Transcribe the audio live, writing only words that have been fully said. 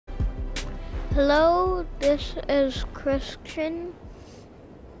Hello, this is Christian,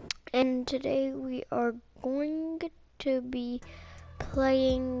 and today we are going to be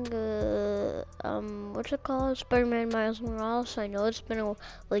playing, what's it called? Spider-Man Miles Morales. I know it's been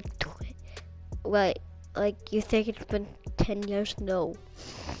like you think it's been 10 years? No.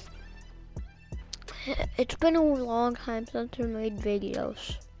 It's been a long time since we made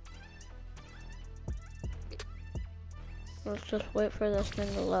videos. Let's just wait for this thing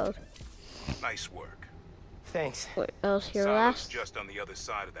to load. Nice work. Thanks. Wait, I was here Silo's last? just on the other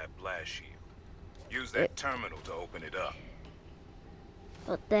side of that blast shield. Use that terminal to open it up.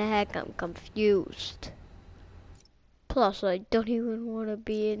 What the heck? I'm confused. Plus, I don't even want to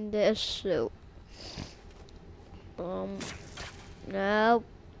be in this suit. Nope.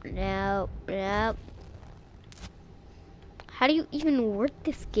 How do you even work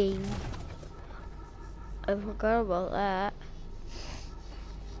this game? I forgot about that.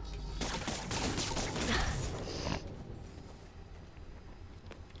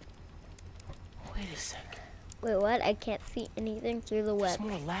 Wait a sec. Wait, what? I can't see anything through the web.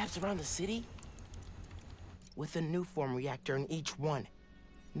 There's more labs around the city? With a new form reactor in each one.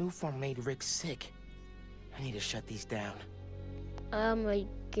 New form made Rick sick. I need to shut these down. I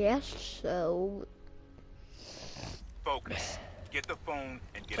guess so. Focus. Get the phone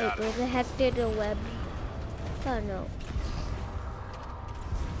and get Wait, out where of the heck did the web? Oh no.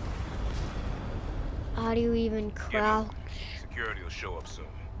 How do you even crouch? Security will show up soon.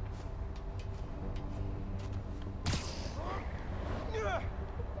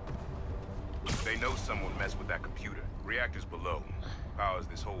 They know someone messed with that computer. Reactor's below. Powers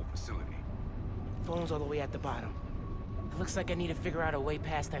this whole facility. Phone's all the way at the bottom. It looks like I need to figure out a way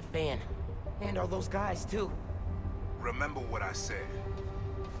past that fan. And all those guys, too. Remember what I said.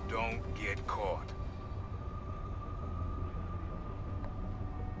 Don't get caught.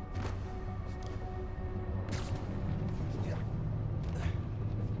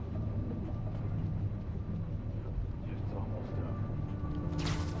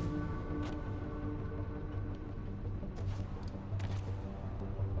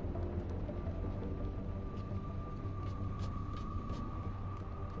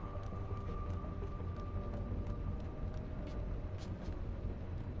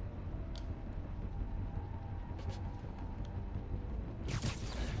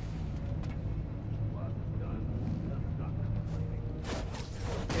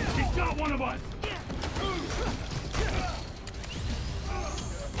 Got one of us!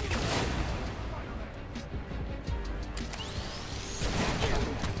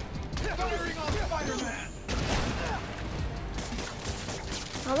 Firing on Spider-Man!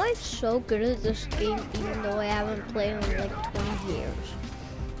 How am I so good at this game even though I haven't played in like 20 years?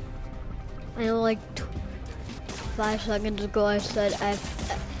 I know like 5 seconds ago I said I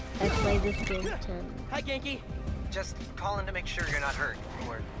played this game 10. Hi, Genki. Just calling to make sure you're not hurt,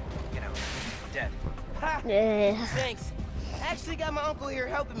 or, you know, dead. Ha! Yeah. Thanks. Actually got my uncle here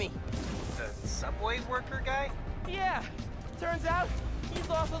helping me. The subway worker guy? Yeah. Turns out, he's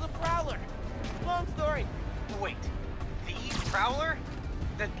also the Prowler. Long story. Wait, the Prowler?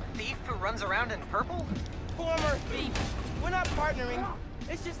 The thief who runs around in purple? Former thief. We're not partnering.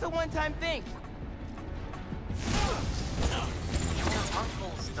 It's just a one-time thing. Your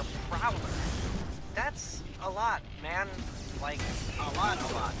uncle's the Prowler. That's a lot, man. Like, a lot.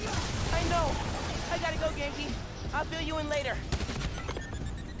 I know. I gotta go, Genki. I'll fill you in later.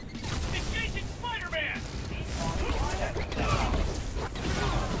 Engaging Spider-Man!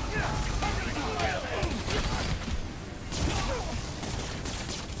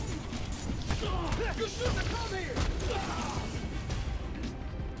 You shouldn't have come here!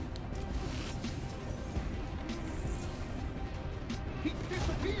 He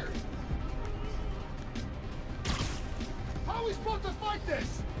disappeared! How are we supposed to fight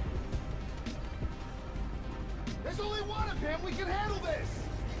this? There's only one of him! We can handle this!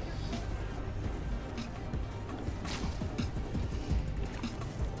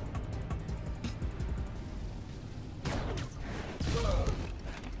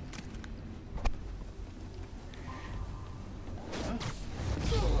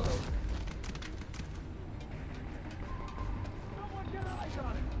 Someone get eyes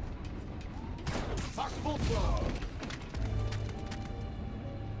on him! Possible throw!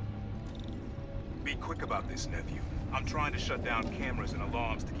 Be quick about this, nephew. I'm trying to shut down cameras and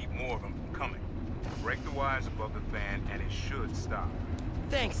alarms to keep more of them from coming. Break the wires above the fan and it should stop.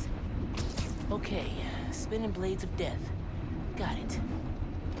 Thanks. Okay, spinning blades of death. Got it.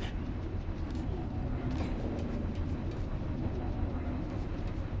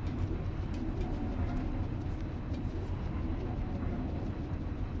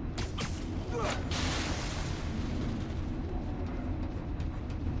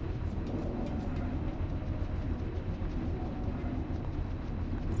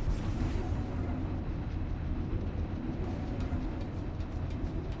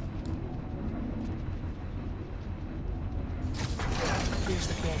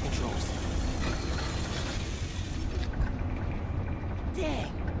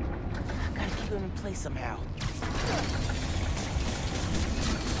 in place somehow.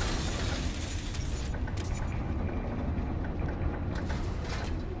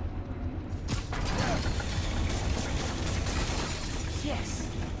 Yes.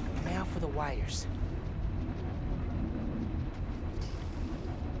 Now for the wires.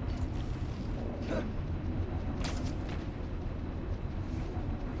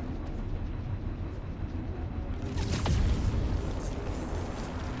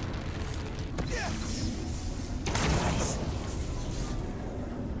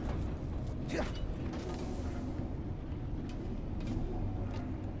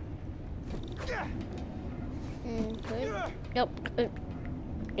 Nope.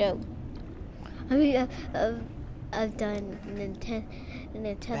 No. I mean, I've done Nintendo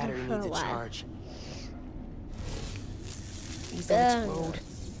Battery for a needs a while. charge. Please don't explode.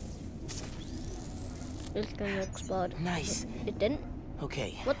 It's gonna explode. Nice. It didn't?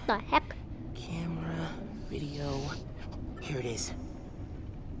 Okay. What the heck? Camera, video. Here it is.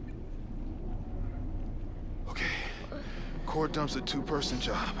 Okay. Core dump's a two-person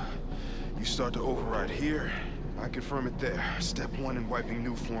job. You start to override here. I confirm it there. Step 1 in wiping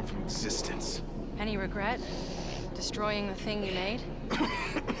new form from existence. Any regret? Destroying the thing you made?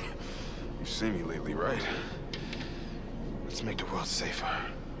 You've seen me lately, right? Let's make the world safer.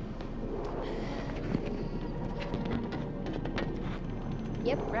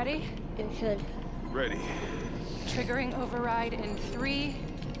 Yep, Ready? it should. Ready. Triggering override in 3,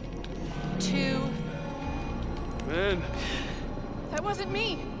 2... Man. That wasn't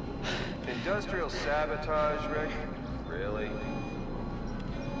me! Industrial sabotage, Rick? Really?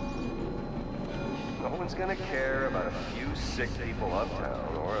 No one's gonna care about a few sick people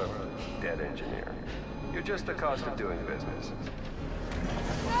uptown or a dead engineer. You're just the cost of doing business.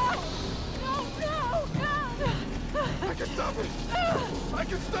 No! No, no, no! I can stop it! I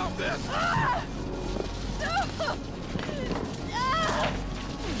can stop this! No! No!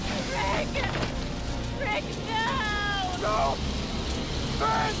 Rick! Rick, no! No!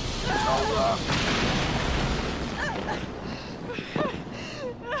 Man! No, look!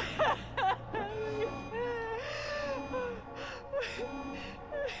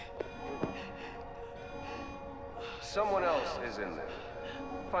 Someone else is in there.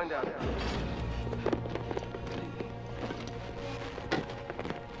 Find out who.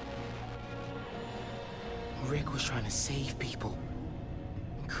 Rick was trying to save people.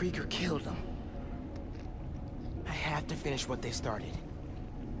 Krieger killed him. I have to finish what they started.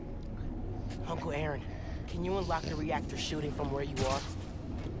 Uncle Aaron, can you unlock the reactor shooting from where you are?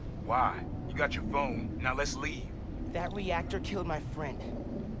 Why? You got your phone. Now let's leave. That reactor killed my friend.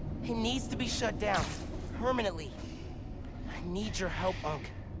 It needs to be shut down. Permanently. I need your help,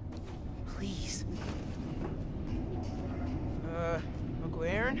 Unc. Please. Uncle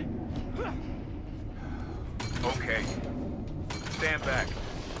Aaron? Okay. Stand back.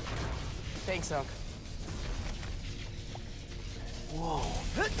 Thanks, Unc. Whoa.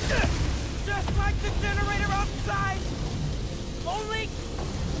 Just like the generator outside! Only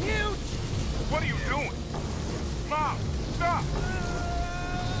huge! What are you doing? Mom, stop!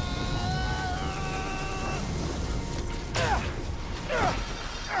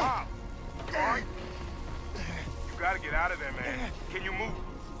 Mom, you all right? You gotta get out of there, man. Can you move?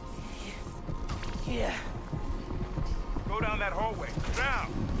 Yeah. Go down that hallway. Down!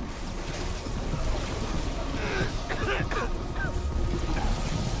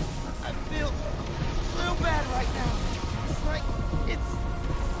 I feel real bad right now. It's like it's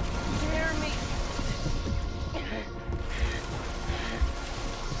tearing me.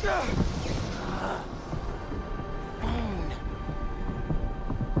 Phone.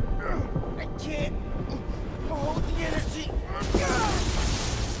 I can't hold the energy.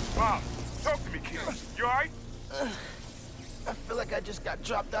 Mom, talk to me, kid. You all right? I feel like I just got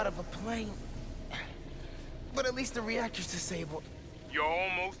dropped out of a plane. But at least the reactor's disabled. You're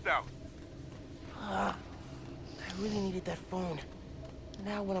almost out. I really needed that phone.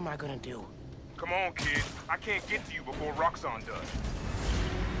 Now what am I gonna do? Come on, kid. I can't get to you before Roxxon does.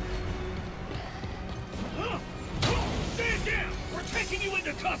 Stand down! We're taking you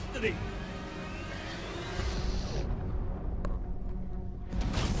into custody!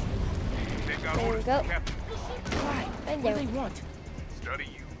 They've got There we orders go. from Captain. Why? And What do there. they want? Study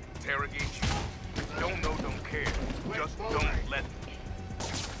you, interrogate you. Don't know, don't care. Just don't let them.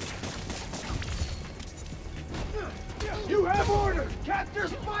 You have orders! Capture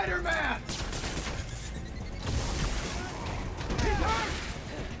Spider-Man! He's hurt!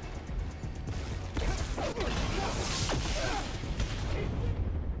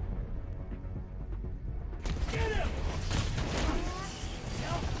 Get him!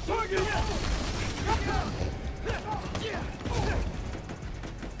 Target him!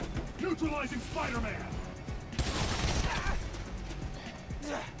 Neutralizing Spider-Man!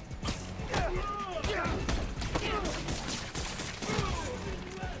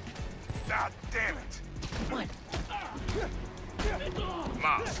 God damn it! What?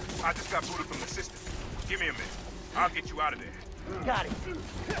 Miles, I just got booted from the system. Give me a minute. I'll get you out of there. Got it.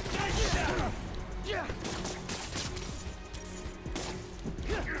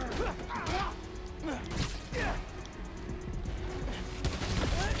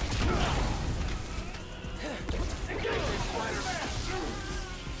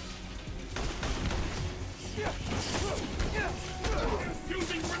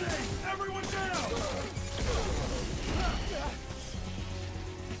 Using grenades! Everyone down!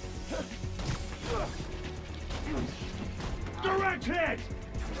 Direct hit!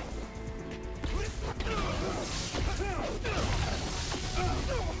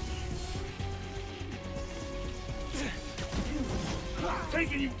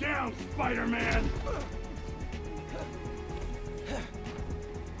 Taking you down, Spider-Man!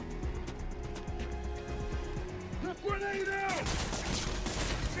 Grenade out!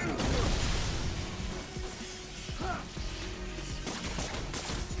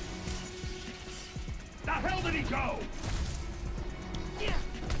 The hell did he go?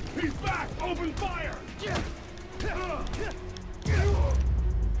 He's back! Open fire!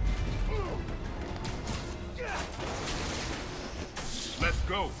 Let's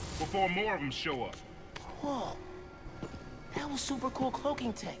go, before more of them show up. Whoa. That was super cool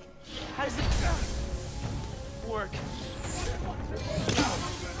cloaking tech. How does it work?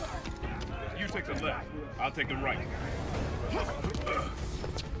 You take the left, I'll take the right.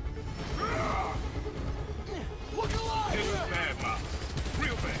 Look alive! This is bad, Miles.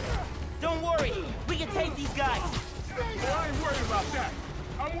 Real bad. Don't worry. We can take these guys. Well, I ain't worried about that.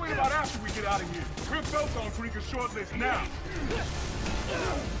 I'm worried about after we get out of here. We're both on Trika's short list now.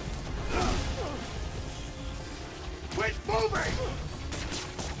 Quit moving!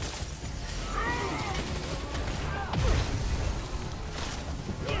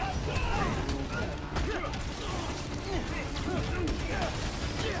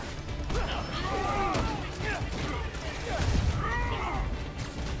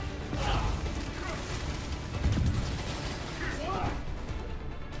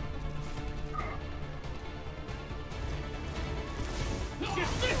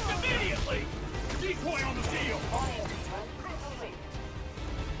 Dismissed immediately! Decoy on the field!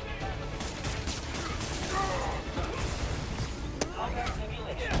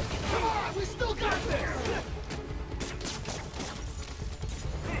 Come on, we still got this!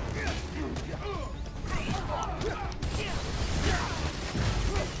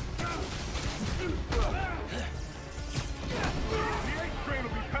 The 8th train will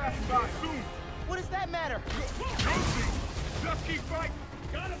be passing by soon. What does that matter? You'll see. Just keep fighting.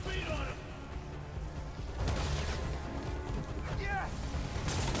 Got a beat on him!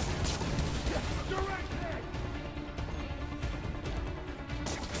 Direct hit!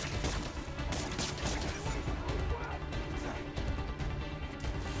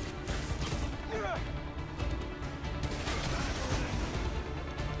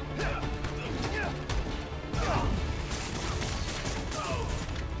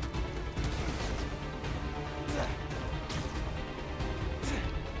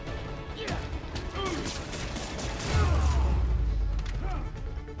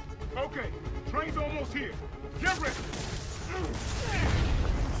 Okay, train's almost here. Get ready.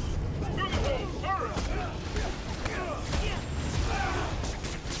 Through the hole, hurry!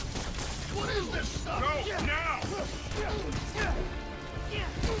 What is this stuff? Go, now!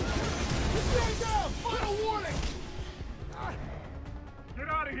 Stand down! Final warning! Get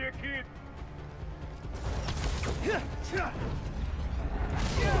out of here, kid!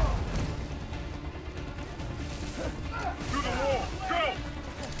 Through the wall, go!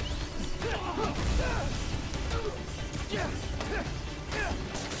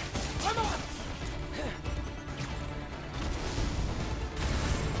 I'm on!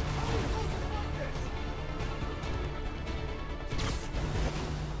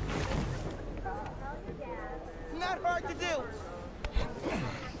 Not hard to do.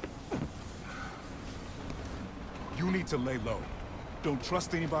 You need to lay low. Don't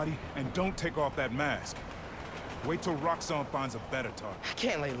trust anybody, and don't take off that mask. Wait till Roxxon finds a better target. I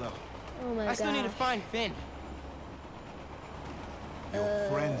can't lay low. Oh my god. I still need to find Finn. Your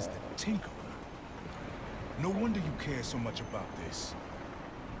friend's the Tinkerer. No wonder you care so much about this.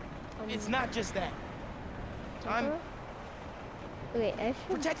 It's not just that. I'm Wait, I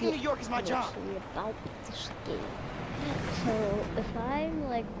should protecting New York is my job. actually about this game. So if I'm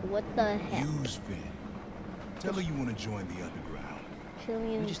like, what the heck? Use Finn. Tell her you want to join the underground.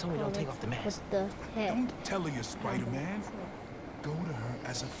 Chilean You just told me don't take comics. off the mask. What the heck? Don't tell her you're Spider-Man. Go to her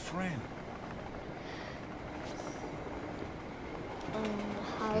as a friend.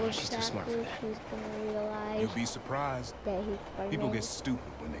 How She's too smart for exactly that. she's gonna realize You'll be surprised. that he's Spider-Man? People get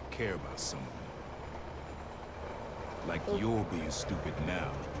stupid when they care about someone. Like you're being stupid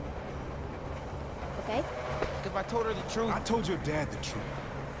now. Okay. If I told her the truth, I told your dad the truth.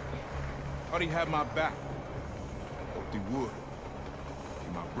 Thought he had my back. Hoped he would.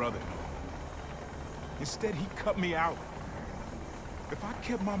 Be my brother. Instead, he cut me out. If I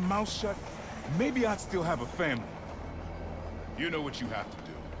kept my mouth shut, maybe I'd still have a family. You know what you have to do.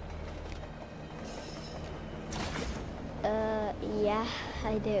 Yeah,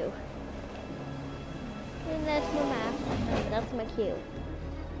 I do. And that's my map, and that's my cue.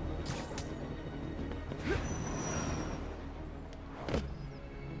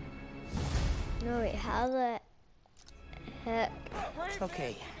 No, wait, how the heck?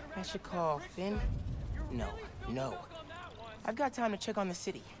 okay, I should call Finn? No. I've got time to check on the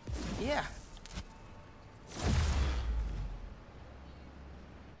city. Yeah.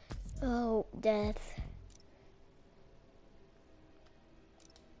 Oh, death.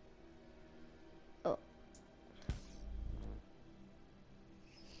 Oh.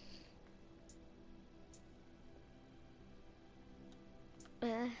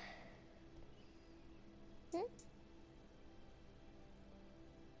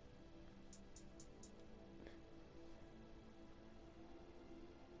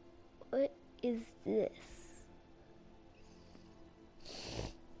 What is this?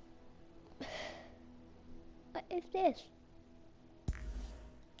 What is this?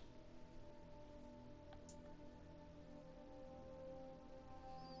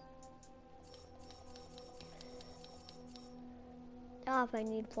 Oh, if I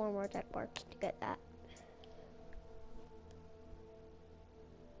need 4 more tech parts to get that.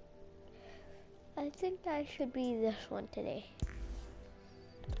 I think I should be this one today.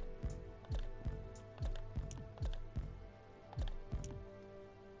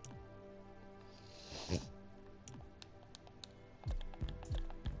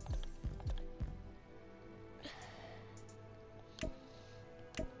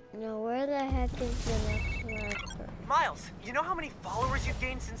 Now, where the heck is the next marker? Miles, you know how many followers you've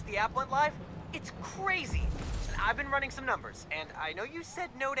gained since the app went live? It's crazy. And I've been running some numbers, and I know you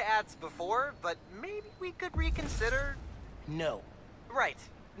said no to ads before, but maybe we could reconsider. No. Right.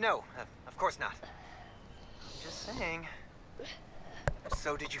 No, of course not. Just saying.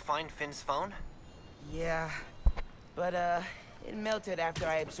 So did you find Finn's phone? Yeah. But, it melted after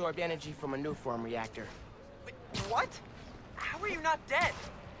I absorbed energy from a new form reactor. Wait, what? How are you not dead?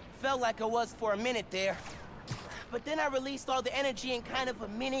 Felt like I was for a minute there. But then I released all the energy in kind of a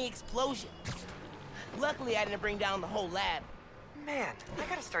mini explosion. Luckily, I didn't bring down the whole lab. Man, I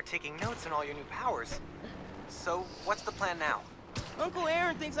gotta start taking notes on all your new powers. So, what's the plan now? Uncle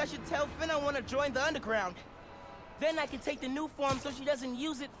Aaron thinks I should tell Finn I want to join the underground. Then I can take the new form so she doesn't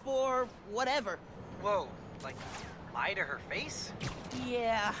use it for whatever. Whoa, like, lie to her face?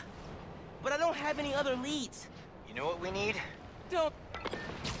 Yeah. But I don't have any other leads. You know what we need? Don't...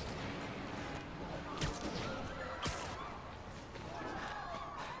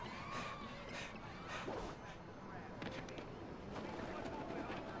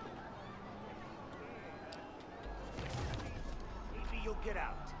 Maybe you'll get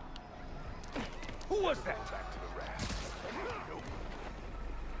out. Who was that? Back to the raft.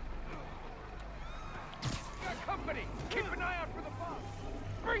 Got company! Keep an eye out for the boss!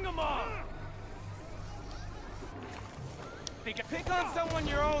 Bring them on! Pick on someone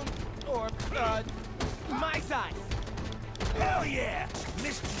your own, or, my size. Hell yeah!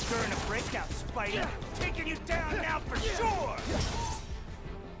 Missed you during a breakout, Spider. Taking you down now for sure!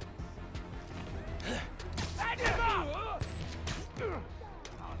 Back him up!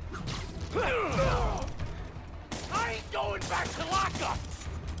 I ain't going back to lockup!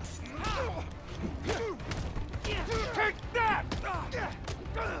 Take that!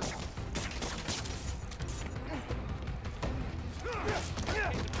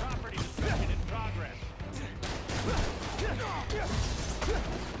 Property destruction in progress.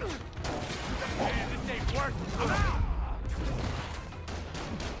 Man, this ain't working.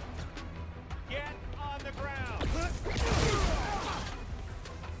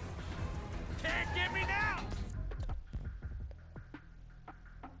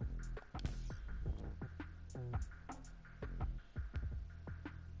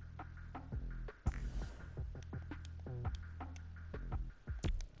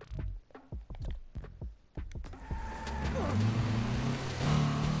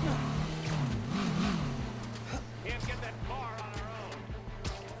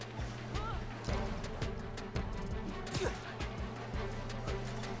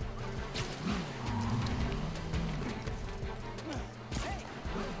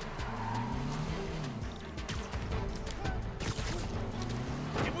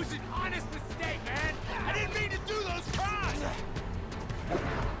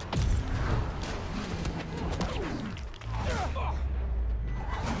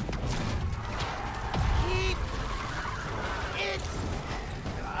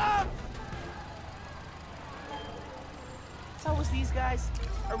 If I was these guys,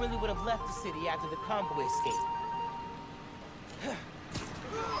 I really would have left the city after the convoy escape.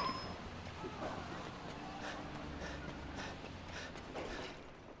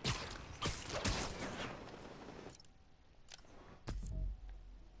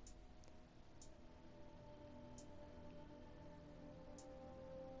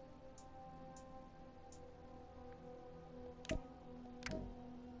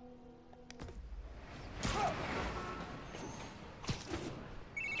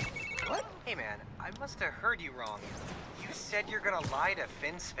 Hey man, I must have heard you wrong. You said you're gonna lie to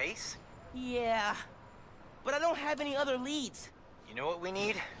Finn's face? Yeah, but I don't have any other leads. You know what we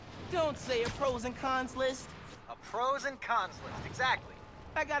need? Don't say a pros and cons list. A pros and cons list, exactly.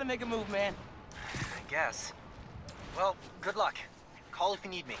 I gotta make a move, man. I guess. Well, good luck. Call if you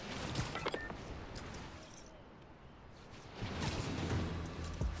need me.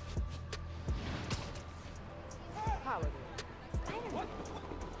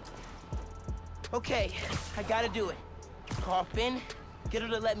 Okay, I gotta do it. Call Finn, get her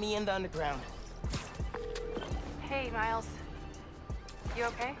to let me in the underground. Hey, Miles. You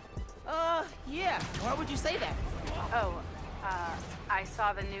okay? Yeah. Why would you say that? Oh, I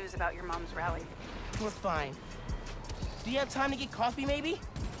saw the news about your mom's rally. We're fine. Do you have time to get coffee, maybe?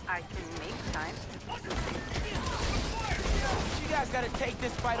 I can make time. You guys gotta take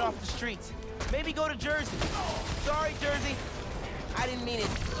this fight off the streets. Maybe go to Jersey. Sorry, Jersey. I didn't mean it.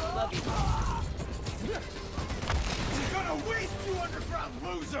 Love you. We're gonna waste you underground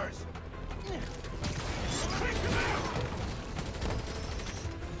losers! Take them out!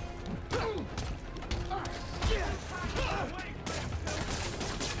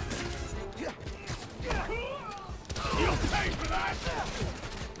 You'll pay for that!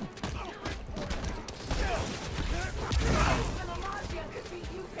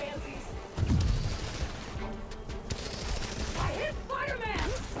 I hit Spider-Man!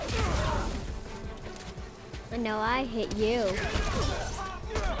 No, I hit you.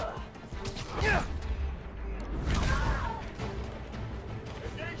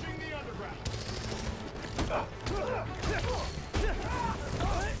 Engaging the underground.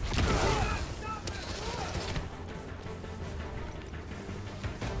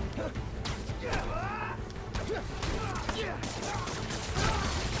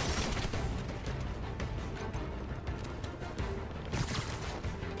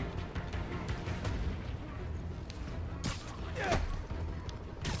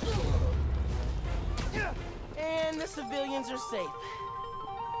 And the civilians are safe.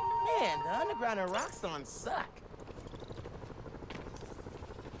 Man, the underground and Roxxon suck.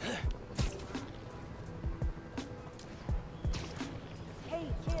 Hey,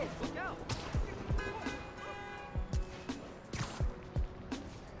 kids, look out!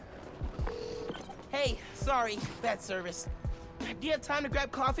 Hey, sorry, bad service. Do you have time to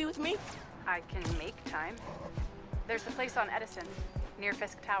grab coffee with me? I can make time. There's a place on Edison, near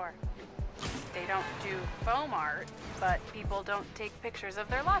Fisk Tower. They don't do foam art, but people don't take pictures of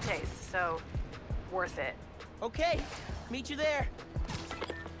their lattes, so worth it. Okay, meet you there.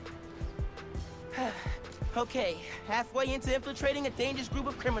 Okay, halfway into infiltrating a dangerous group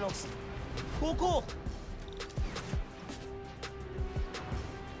of criminals. Cool, cool.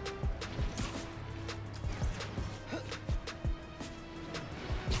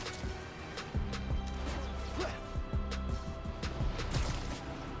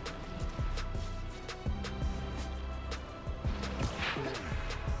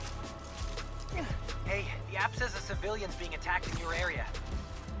 Hey, the app says a civilian's being attacked in your area.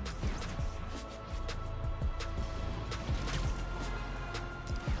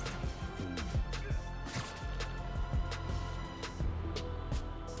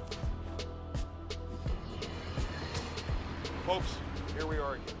 Folks, here we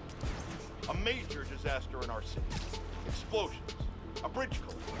are again. A major disaster in our city. Explosions, a bridge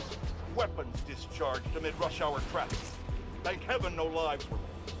collapse, weapons discharged amid rush hour traffic. Thank heaven no lives were lost.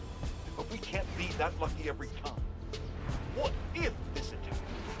 But we can't be that lucky every time. What if this attack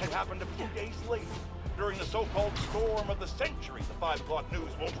had happened a few days later, during the so-called storm of the century the 5 o'clock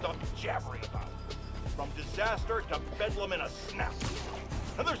news won't stop jabbering about? From disaster to bedlam in a snap.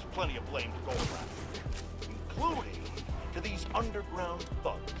 And there's plenty of blame to go around, including to these underground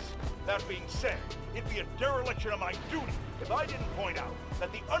thugs. That being said, it'd be a dereliction of my duty if I didn't point out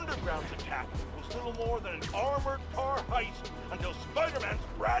that the underground's attack was little more than an armored car heist until Spider-Man's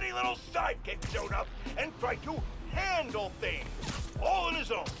bratty little sidekick showed up and tried to handle things, all on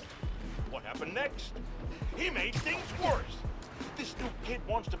his own. What happened next? He made things worse. This new kid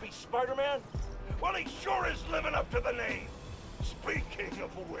wants to be Spider-Man? Well, he sure is living up to the name. Speaking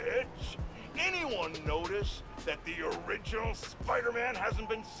of which, anyone notice that the original Spider-Man hasn't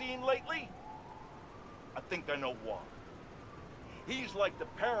been seen lately? I think I know why. He's like the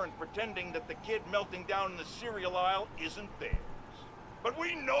parent pretending that the kid melting down in the cereal aisle isn't theirs. But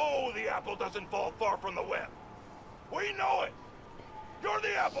we know the apple doesn't fall far from the web. We know it. You're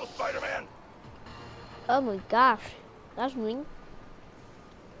the apple, Spider-Man. Oh my gosh, that's mean.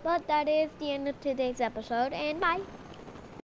 But that is the end of today's episode, and bye.